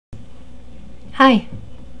Hi,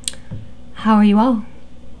 how are you all?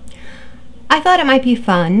 I thought it might be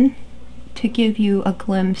fun to give you a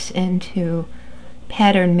glimpse into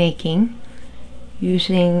pattern making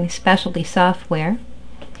using specialty software.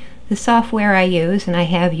 The software I use, and I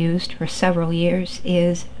have used for several years,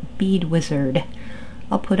 is Bead Wizard.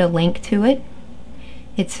 I'll put a link to it.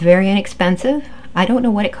 It's very inexpensive. I don't know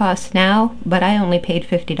what it costs now, but I only paid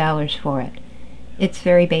 $50 for it. It's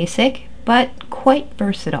very basic, but quite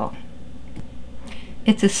versatile.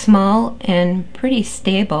 It's a small and pretty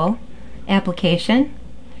stable application.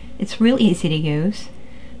 It's real easy to use.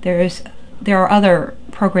 There are other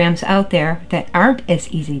programs out there that aren't as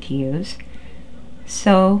easy to use.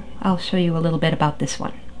 So I'll show you a little bit about this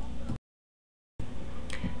one.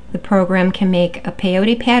 The program can make a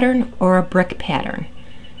peyote pattern or a brick pattern.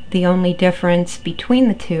 The only difference between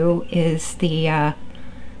the two is the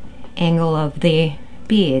angle of the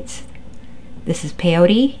beads. This is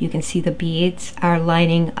peyote. You can see the beads are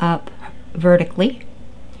lining up vertically,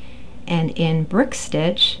 and in brick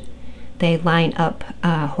stitch they line up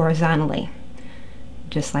horizontally,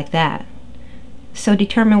 just like that. So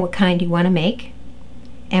determine what kind you want to make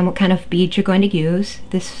and what kind of beads you're going to use.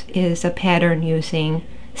 This is a pattern using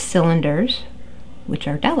cylinders, which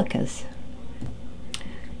are delicas.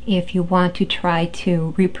 If you want to try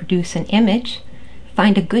to reproduce an image,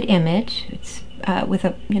 find a good image. It's with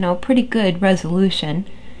a pretty good resolution.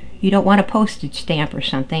 You don't want a postage stamp or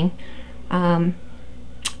something, and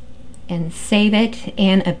save it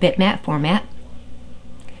in a bitmap format,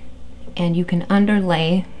 and you can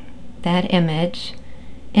underlay that image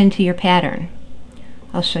into your pattern.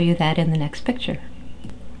 I'll show you that in the next picture.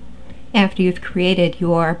 After you've created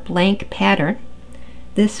your blank pattern,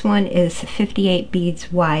 this one is 58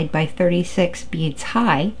 beads wide by 36 beads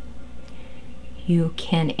high. You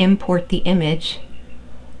can import the image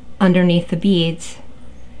underneath the beads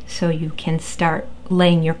so you can start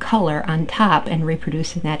laying your color on top and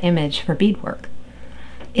reproducing that image for beadwork.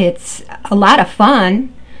 It's a lot of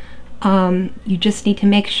fun. You just need to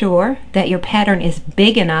make sure that your pattern is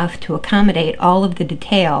big enough to accommodate all of the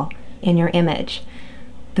detail in your image.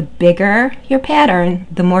 The bigger your pattern,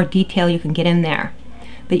 the more detail you can get in there.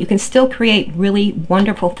 But you can still create really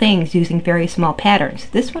wonderful things using very small patterns.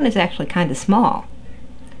 This one is actually kind of small.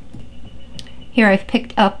 Here I've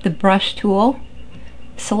picked up the brush tool,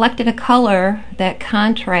 selected a color that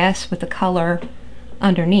contrasts with the color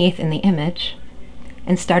underneath in the image,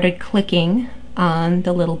 and started clicking on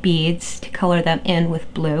the little beads to color them in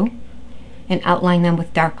with blue and outline them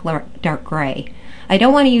with dark gray. I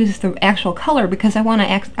don't want to use the actual color because I want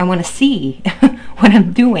to see what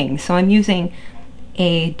I'm doing, so I'm using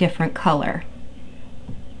a different color.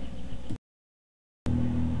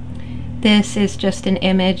 This is just an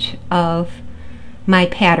image of my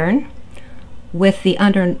pattern with the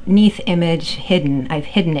underneath image hidden. I've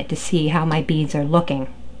hidden it to see how my beads are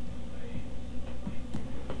looking.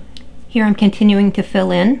 Here I'm continuing to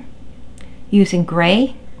fill in using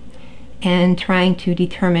gray and trying to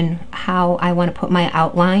determine how I want to put my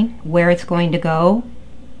outline, where it's going to go,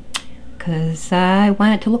 because I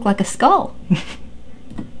want it to look like a skull.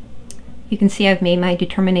 You can see I've made my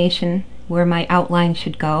determination where my outline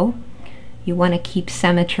should go. You want to keep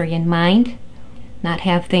symmetry in mind, not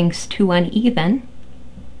have things too uneven.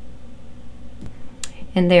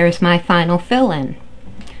 And there's my final fill-in.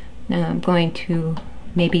 Now I'm going to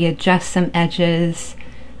maybe adjust some edges,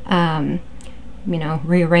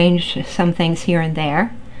 rearrange some things here and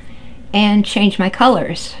there, and change my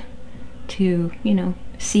colors to,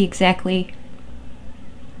 see exactly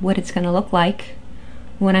what it's going to look like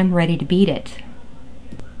when I'm ready to bead it.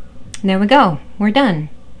 And there we go. We're done.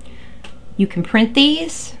 You can print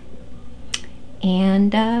these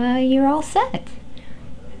and you're all set.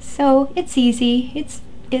 So it's easy.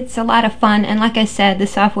 It's a lot of fun, and like I said, the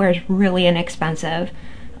software is really inexpensive.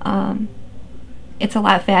 It's a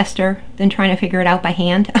lot faster than trying to figure it out by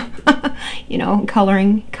hand.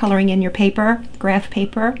 Coloring in your paper, graph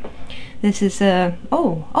paper. This is a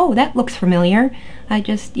oh, that looks familiar. I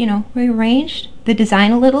just rearranged the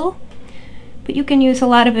design a little, but you can use a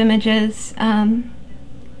lot of images. Yeah,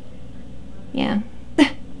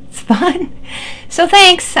 it's fun. So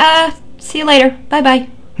thanks. See you later. Bye bye.